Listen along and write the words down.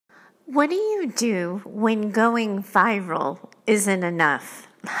What do you do when going viral isn't enough?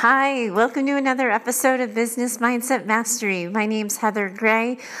 Hi, welcome to another episode of Business Mindset Mastery. My name's Heather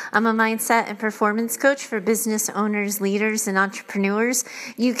Gray. I'm a mindset and performance coach for business owners, leaders, and entrepreneurs.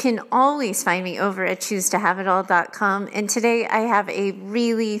 You can always find me over at choosetohaveitall.com. And today I have a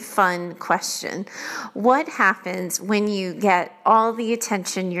really fun question. What happens when you get all the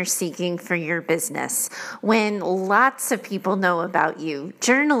attention you're seeking for your business? When lots of people know about you,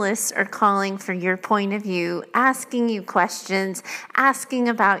 journalists are calling for your point of view, asking you questions,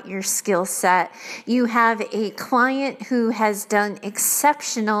 asking about your skill set. You have a client who has done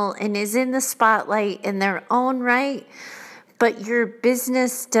exceptional and is in the spotlight in their own right, but your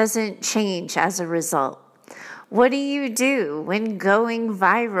business doesn't change as a result. What do you do when going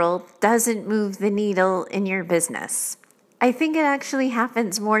viral doesn't move the needle in your business? I think it actually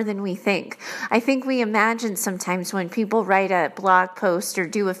happens more than we think. I think we imagine sometimes when people write a blog post or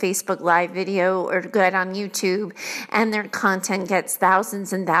do a Facebook Live video or get on YouTube and their content gets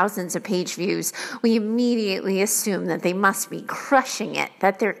thousands and thousands of page views, we immediately assume that they must be crushing it,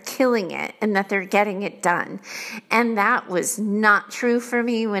 that they're killing it, and that they're getting it done. And that was not true for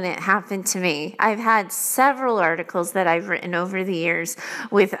me when it happened to me. I've had several articles that I've written over the years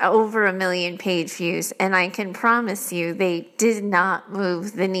with over 1 million page views, and I can promise you they did not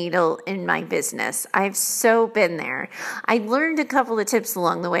move the needle in my business. I've so been there. I learned a couple of tips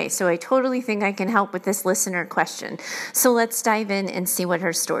along the way, so I totally think I can help with this listener question. So let's dive in and see what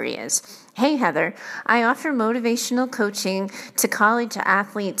her story is. Hey, Heather, I offer motivational coaching to college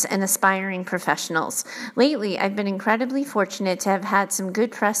athletes and aspiring professionals. Lately, I've been incredibly fortunate to have had some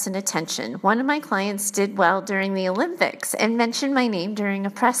good press and attention. One of my clients did well during the Olympics and mentioned my name during a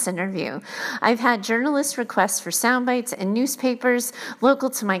press interview. I've had journalist requests for sound bites and newspapers local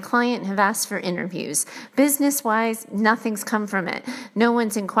to my client have asked for interviews. Business-wise, nothing's come from it. No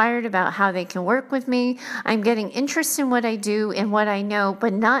one's inquired about how they can work with me. I'm getting interest in what I do and what I know,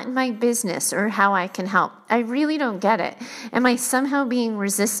 but not in my business or how I can help. I really don't get it. Am I somehow being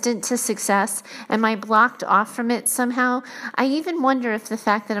resistant to success? Am I blocked off from it somehow? I even wonder if the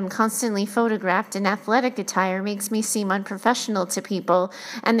fact that I'm constantly photographed in athletic attire makes me seem unprofessional to people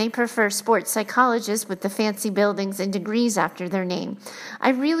and they prefer sports psychologists with the fancy buildings and degrees after their name. I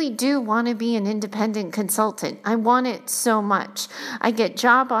really do want to be an independent consultant. I want it so much. I get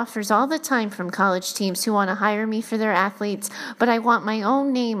job offers all the time from college teams who want to hire me for their athletes, but I want my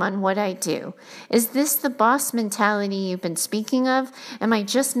own name on what I do. Is this the boss mentality you've been speaking of? Am I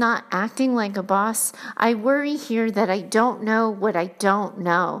just not acting like a boss? I worry here that I don't know what I don't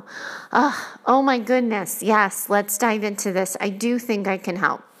know. Oh my goodness. Yes, let's dive into this. I do think I can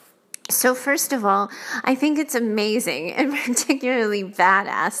help. So first of all, I think it's amazing and particularly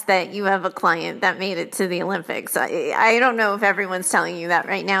badass that you have a client that made it to the Olympics. I don't know if everyone's telling you that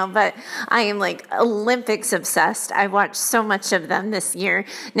right now, but I am like Olympics obsessed. I watched so much of them this year.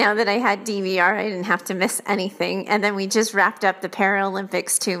 Now that I had DVR, I didn't have to miss anything. And then we just wrapped up the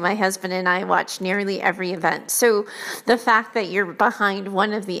Paralympics too. My husband and I watched nearly every event. So the fact that you're behind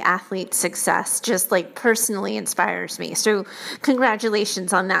one of the athletes' success just like personally inspires me. So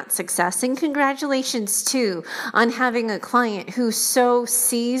congratulations on that success. And congratulations, too, on having a client who so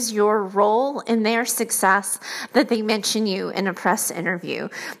sees your role in their success that they mention you in a press interview.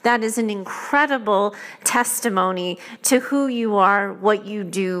 That is an incredible testimony to who you are, what you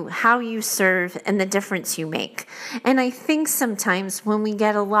do, how you serve, and the difference you make. And I think sometimes when we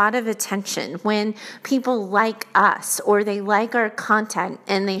get a lot of attention, when people like us or they like our content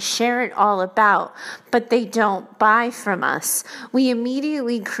and they share it all about, but they don't buy from us, we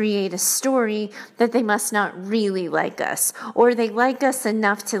immediately create a story that they must not really like us, or they like us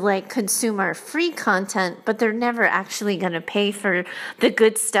enough to consume our free content, but they're never actually going to pay for the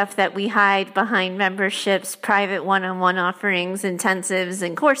good stuff that we hide behind memberships, private one-on-one offerings, intensives,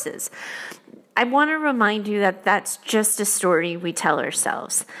 and courses. I want to remind you that that's just a story we tell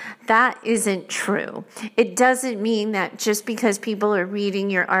ourselves. That isn't true. It doesn't mean that just because people are reading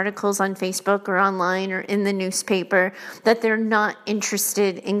your articles on Facebook or online or in the newspaper, that they're not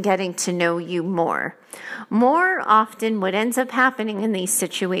interested in getting to know you more. More often, what ends up happening in these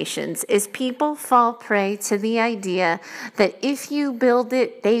situations is people fall prey to the idea that if you build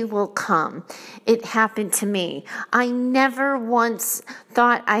it, they will come. It happened to me. I never once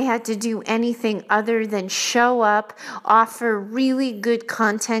thought I had to do anything other than show up, offer really good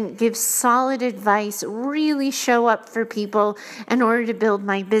content, give solid advice, really show up for people in order to build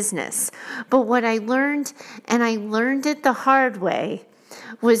my business. But what I learned, and I learned it the hard way,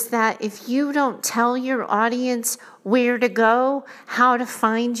 was that if you don't tell your audience where to go, how to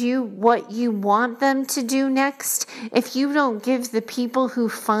find you, what you want them to do next, if you don't give the people who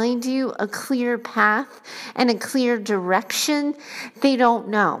find you a clear path and a clear direction, they don't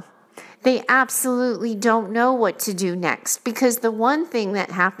know. They absolutely don't know what to do next, because the one thing that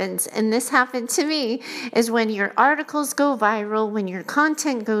happens, and this happened to me, is when your articles go viral, when your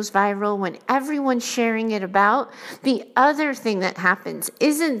content goes viral, when everyone's sharing it about, the other thing that happens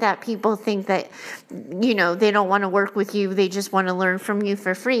isn't that people think that, they don't want to work with you, they just want to learn from you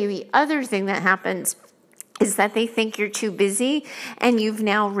for free. The other thing that happens is that they think you're too busy and you've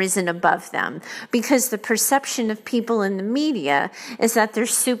now risen above them, because the perception of people in the media is that they're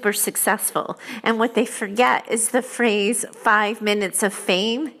super successful. And what they forget is the phrase 5 minutes of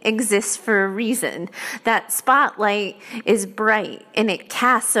fame exists for a reason. That spotlight is bright and it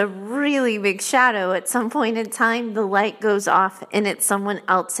casts a really big shadow. At some point in time, the light goes off and it's someone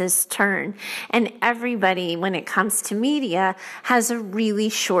else's turn. And everybody, when it comes to media, has a really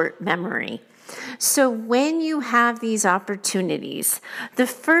short memory. So when you have these opportunities, the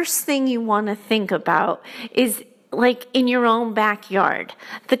first thing you want to think about is, like in your own backyard,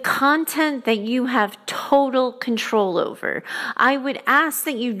 the content that you have total control over. I would ask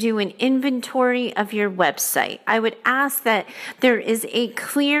that you do an inventory of your website. I would ask that there is a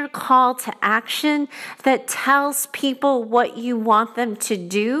clear call to action that tells people what you want them to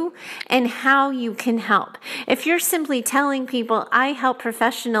do and how you can help. If you're simply telling people, I help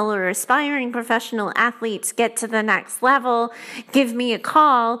professional or aspiring professional athletes get to the next level, give me a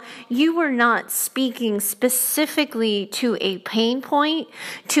call, you are not speaking specifically to a pain point,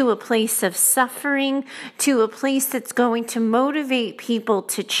 to a place of suffering, to a place that's going to motivate people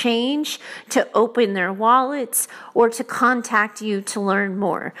to change, to open their wallets, or to contact you to learn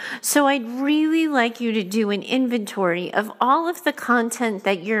more. So I'd really like you to do an inventory of all of the content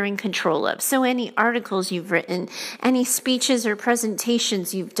that you're in control of. So any articles you've written, any speeches or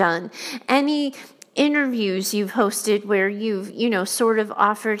presentations you've done, any interviews you've hosted where you've, sort of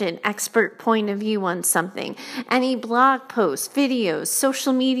offered an expert point of view on something, any blog posts, videos,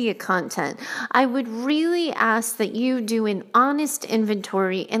 social media content. I would really ask that you do an honest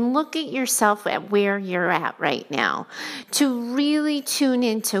inventory and look at yourself at where you're at right now, to really tune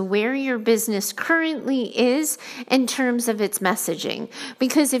into where your business currently is in terms of its messaging.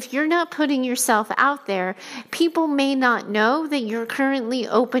 Because if you're not putting yourself out there, people may not know that you're currently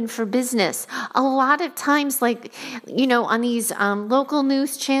open for business. A lot of times, on these local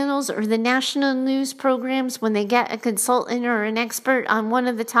news channels or the national news programs, when they get a consultant or an expert on one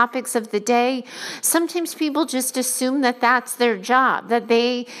of the topics of the day, sometimes people just assume that that's their job, that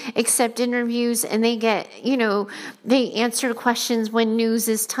they accept interviews and they get, they answer questions when news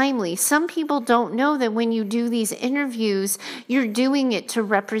is timely. Some people don't know that when you do these interviews, you're doing it to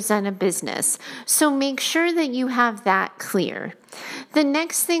represent a business. So make sure that you have that clear. The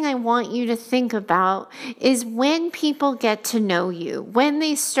next thing I want you to think about is when people get to know you, when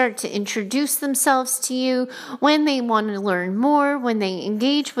they start to introduce themselves to you, when they want to learn more, when they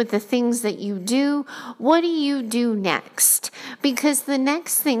engage with the things that you do, what do you do next? Because the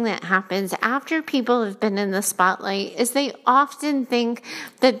next thing that happens after people have been in the spotlight is they often think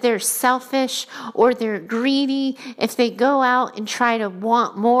that they're selfish or they're greedy if they go out and try to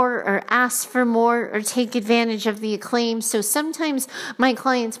want more or ask for more or take advantage of the acclaim. So sometimes my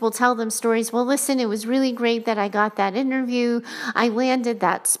clients will tell them stories. Well, listen, it was really great that I got that interview. I landed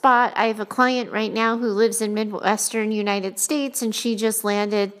that spot. I have a client right now who lives in Midwestern United States, and she just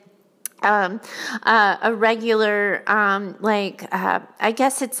landed a regular, I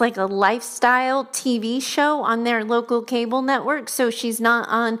guess it's like a lifestyle TV show on their local cable network. So she's not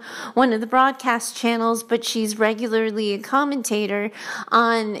on one of the broadcast channels, but she's regularly a commentator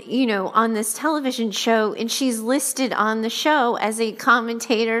on, on this television show, and she's listed on the show as a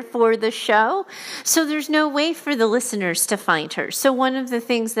commentator for the show. So there's no way for the listeners to find her. So one of the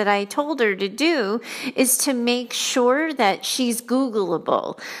things that I told her to do is to make sure that she's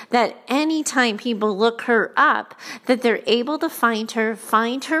Googleable, that anytime people look her up, that they're able to find her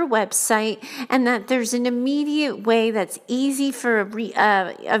website, and that there's an immediate way that's easy for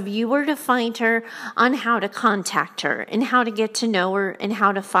a viewer to find her on how to contact her and how to get to know her and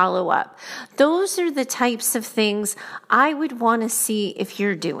how to follow up. Those are the types of things I would want to see if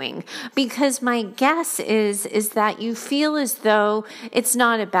you're doing, because my guess is that you feel as though it's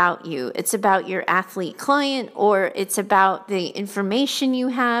not about you. It's about your athlete client, or it's about the information you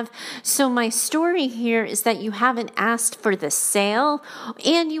have. So my story here is that you haven't asked for the sale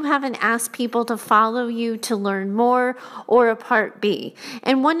and you haven't asked people to follow you to learn more or a part B.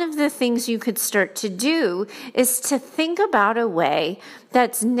 And one of the things you could start to do is to think about a way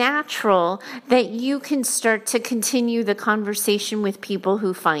that's natural that you can start to continue the conversation with people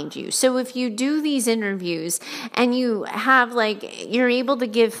who find you. So if you do these interviews and you have you're able to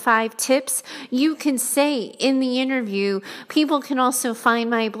give 5 tips, you can say in the interview, people can also find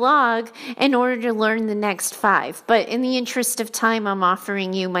my blog in order to learn the next 5. But in the interest of time, I'm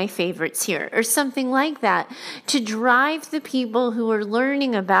offering you my favorites here, or something like that, to drive the people who are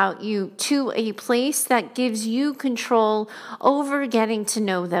learning about you to a place that gives you control over getting to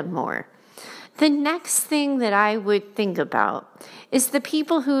know them more. The next thing that I would think about is the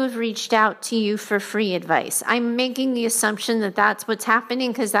people who have reached out to you for free advice. I'm making the assumption that that's what's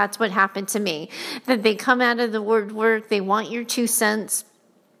happening because that's what happened to me. That they come out of the word work, they want your 2 cents,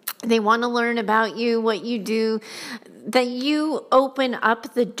 they want to learn about you, what you do, that you open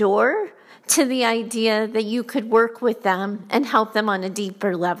up the door to the idea that you could work with them and help them on a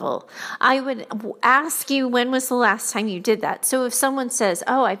deeper level. I would ask you, when was the last time you did that? So if someone says,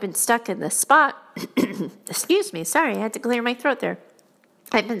 oh, I've been stuck in this spot, excuse me, sorry, I had to clear my throat there.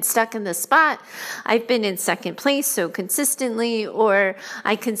 I've been stuck in this spot. I've been in second place so consistently, or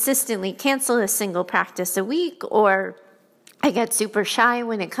I consistently cancel a single practice a week, or I get super shy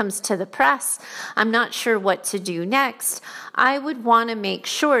when it comes to the press. I'm not sure what to do next. I would want to make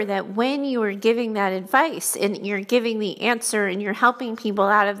sure that when you are giving that advice and you're giving the answer and you're helping people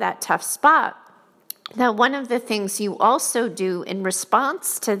out of that tough spot, that one of the things you also do in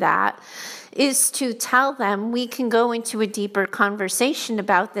response to that is to tell them we can go into a deeper conversation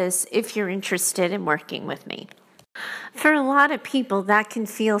about this if you're interested in working with me. For a lot of people, that can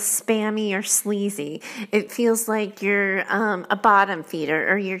feel spammy or sleazy. It feels like you're a bottom feeder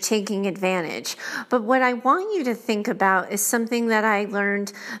or you're taking advantage. But what I want you to think about is something that I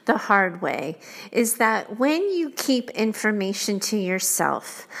learned the hard way, is that when you keep information to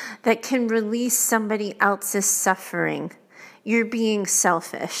yourself that can release somebody else's suffering, you're being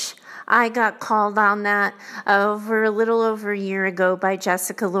selfish. I got called on that a little over a year ago by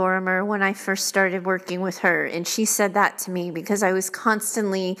Jessica Lorimer when I first started working with her. And she said that to me because I was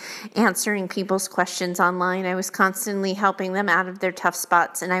constantly answering people's questions online. I was constantly helping them out of their tough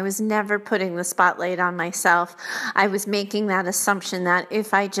spots. And I was never putting the spotlight on myself. I was making that assumption that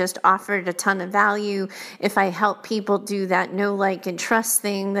if I just offered a ton of value, if I helped people do that know, like, and trust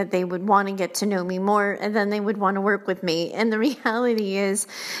thing, that they would want to get to know me more and then they would want to work with me. And the reality is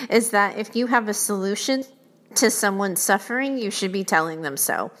that if you have a solution to someone's suffering, you should be telling them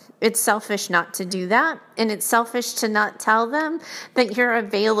so. It's selfish not to do that, and it's selfish to not tell them that you're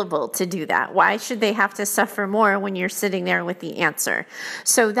available to do that. Why should they have to suffer more when you're sitting there with the answer?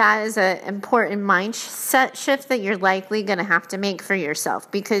 So that is an important mindset shift that you're likely going to have to make for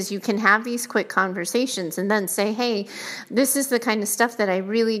yourself, because you can have these quick conversations and then say, hey, this is the kind of stuff that I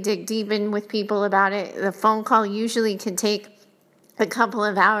really dig deep in with people about it. The phone call usually can take a couple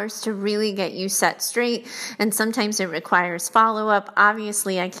of hours to really get you set straight, and sometimes it requires follow-up.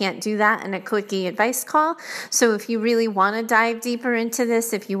 Obviously, I can't do that in a quickie advice call. So if you really want to dive deeper into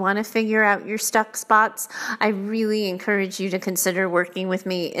this, if you want to figure out your stuck spots, I really encourage you to consider working with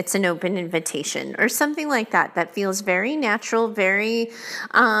me. It's an open invitation or something like that that feels very natural, very,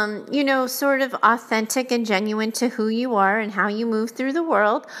 sort of authentic and genuine to who you are and how you move through the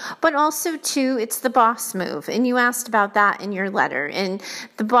world. But also, too, it's the boss move. And you asked about that in your letter. And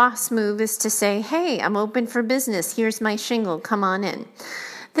the boss move is to say, hey, I'm open for business. Here's my shingle. Come on in.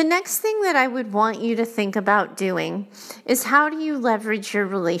 The next thing that I would want you to think about doing is, how do you leverage your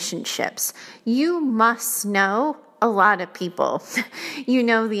relationships? You must know a lot of people. You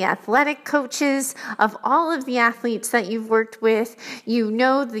know the athletic coaches of all of the athletes that you've worked with. You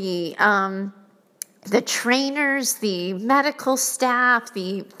know the trainers, the medical staff,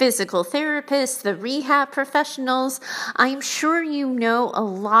 the physical therapists, the rehab professionals. I'm sure you know a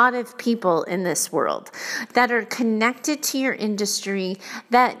lot of people in this world that are connected to your industry,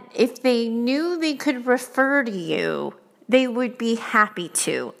 that if they knew they could refer to you, they would be happy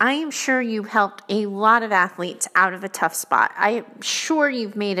to. I am sure you helped a lot of athletes out of a tough spot. I am sure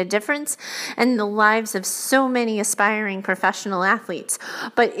you've made a difference in the lives of so many aspiring professional athletes.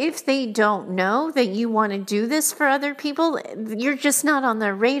 But if they don't know that you want to do this for other people, you're just not on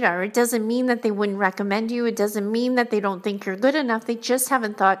their radar. It doesn't mean that they wouldn't recommend you. It doesn't mean that they don't think you're good enough. They just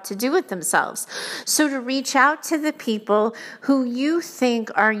haven't thought to do it themselves. So to reach out to the people who you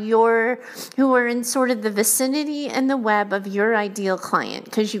think are who are in sort of the vicinity and the web web of your ideal client,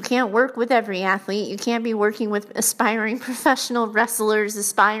 because you can't work with every athlete. You can't be working with aspiring professional wrestlers,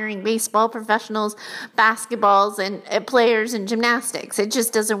 aspiring baseball professionals, basketballs, and players in gymnastics. It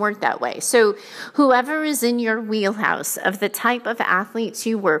just doesn't work that way. So whoever is in your wheelhouse of the type of athletes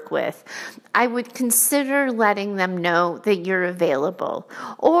you work with, I would consider letting them know that you're available.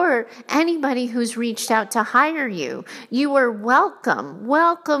 Or anybody who's reached out to hire you, you are welcome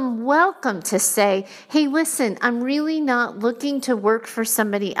to say, hey, listen, I'm really not looking to work for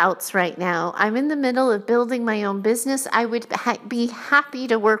somebody else right now. I'm in the middle of building my own business. I would be happy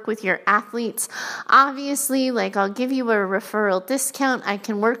to work with your athletes. Obviously, I'll give you a referral discount. I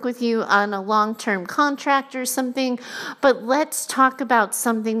can work with you on a long-term contract or something, but let's talk about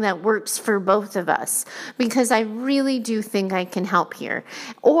something that works for both of us, because I really do think I can help here.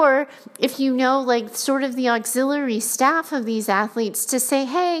 Or if you know, sort of the auxiliary staff of these athletes, to say,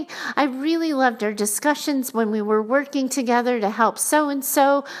 hey, I really loved our discussions when we were working together to help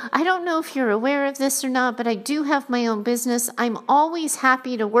so-and-so. I don't know if you're aware of this or not, but I do have my own business. I'm always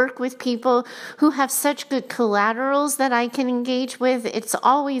happy to work with people who have such good collaterals that I can engage with. It's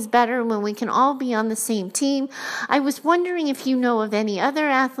always better when we can all be on the same team. I was wondering if you know of any other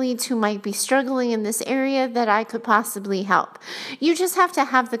athletes who might be struggling in this area that I could possibly help. You just have to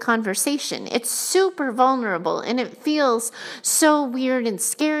have the conversation. It's super vulnerable and it feels so weird and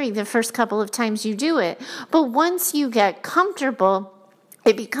scary the first couple of times you do it. But once you get comfortable,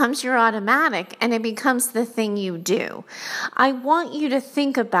 it becomes your automatic and it becomes the thing you do. I want you to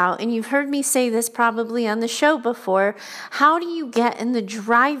think about, and you've heard me say this probably on the show before, how do you get in the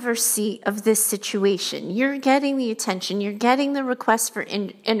driver's seat of this situation? You're getting the attention, you're getting the requests for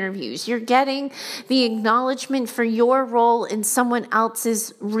interviews, you're getting the acknowledgement for your role in someone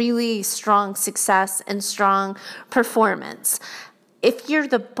else's really strong success and strong performance. If you're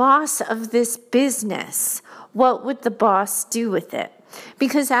the boss of this business, what would the boss do with it?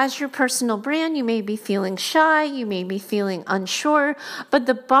 Because as your personal brand, you may be feeling shy, you may be feeling unsure, but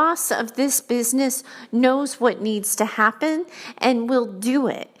the boss of this business knows what needs to happen and will do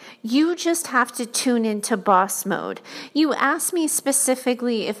it. You just have to tune into boss mode. You asked me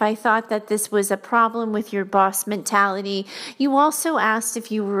specifically if I thought that this was a problem with your boss mentality. You also asked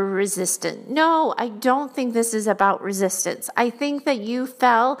if you were resistant. No, I don't think this is about resistance. I think that you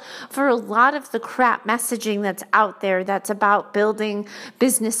fell for a lot of the crap messaging that's out there that's about building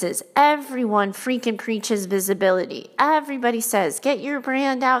businesses. Everyone freaking preaches visibility. Everybody says, get your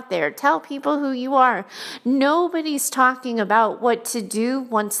brand out there. Tell people who you are. Nobody's talking about what to do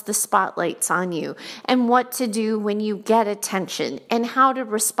once the spotlight's on you and what to do when you get attention and how to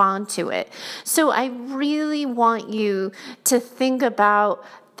respond to it. So I really want you to think about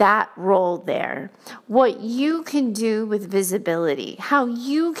that role there, what you can do with visibility, how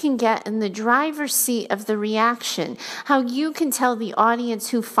you can get in the driver's seat of the reaction, how you can tell the audience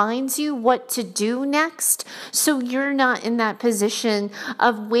who finds you what to do next, so you're not in that position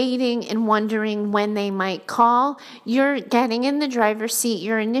of waiting and wondering when they might call. You're getting in the driver's seat,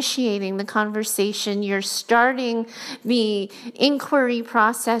 you're initiating the conversation, you're starting the inquiry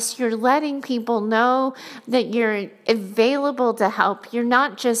process, you're letting people know that you're available to help. You're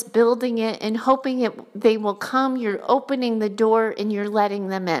not just building it and hoping they will come. You're opening the door and you're letting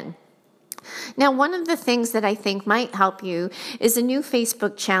them in. Now, one of the things that I think might help you is a new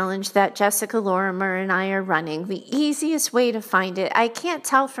Facebook challenge that Jessica Lorimer and I are running. The easiest way to find it, I can't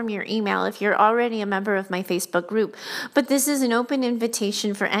tell from your email if you're already a member of my Facebook group, but this is an open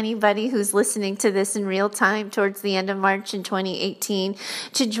invitation for anybody who's listening to this in real time towards the end of March in 2018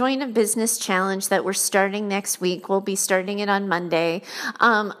 to join a business challenge that we're starting next week. We'll be starting it on Monday,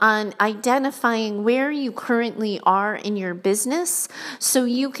 on identifying where you currently are in your business so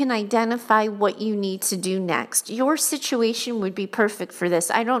you can identify what you need to do next. Your situation would be perfect for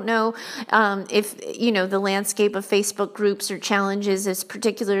this. I don't know if the landscape of Facebook groups or challenges is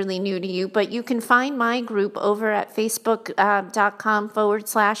particularly new to you, but you can find my group over at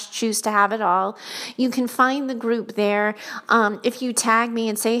facebook.com/choose to have it all. You can find the group there. If you tag me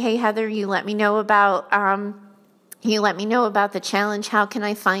and say, hey, Heather, you let me know about the challenge. How can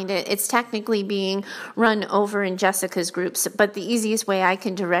I find it? It's technically being run over in Jessica's groups, but the easiest way I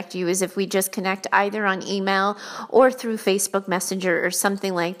can direct you is if we just connect either on email or through Facebook Messenger or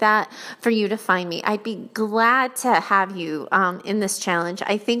something like that for you to find me. I'd be glad to have you in this challenge.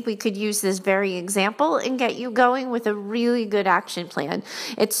 I think we could use this very example and get you going with a really good action plan.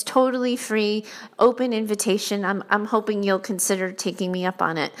 It's totally free, open invitation. I'm hoping you'll consider taking me up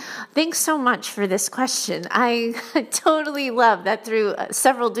on it. Thanks so much for this question. totally love that through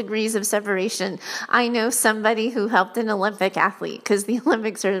several degrees of separation, I know somebody who helped an Olympic athlete, because the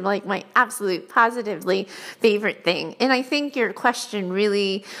Olympics are like my absolute positively favorite thing. And I think your question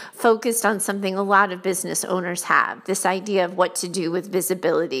really focused on something a lot of business owners have, this idea of what to do with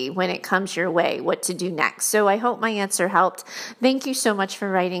visibility when it comes your way, what to do next. So I hope my answer helped. Thank you so much for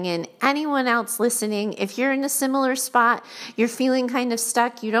writing in. Anyone else listening, if you're in a similar spot, you're feeling kind of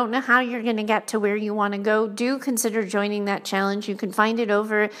stuck, you don't know how you're going to get to where you want to go, do consider joining that challenge. You can find it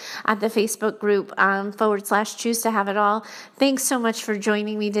over at the Facebook group /Choose to Have It All. Thanks so much for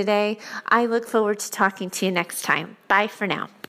joining me today. I look forward to talking to you next time. Bye for now.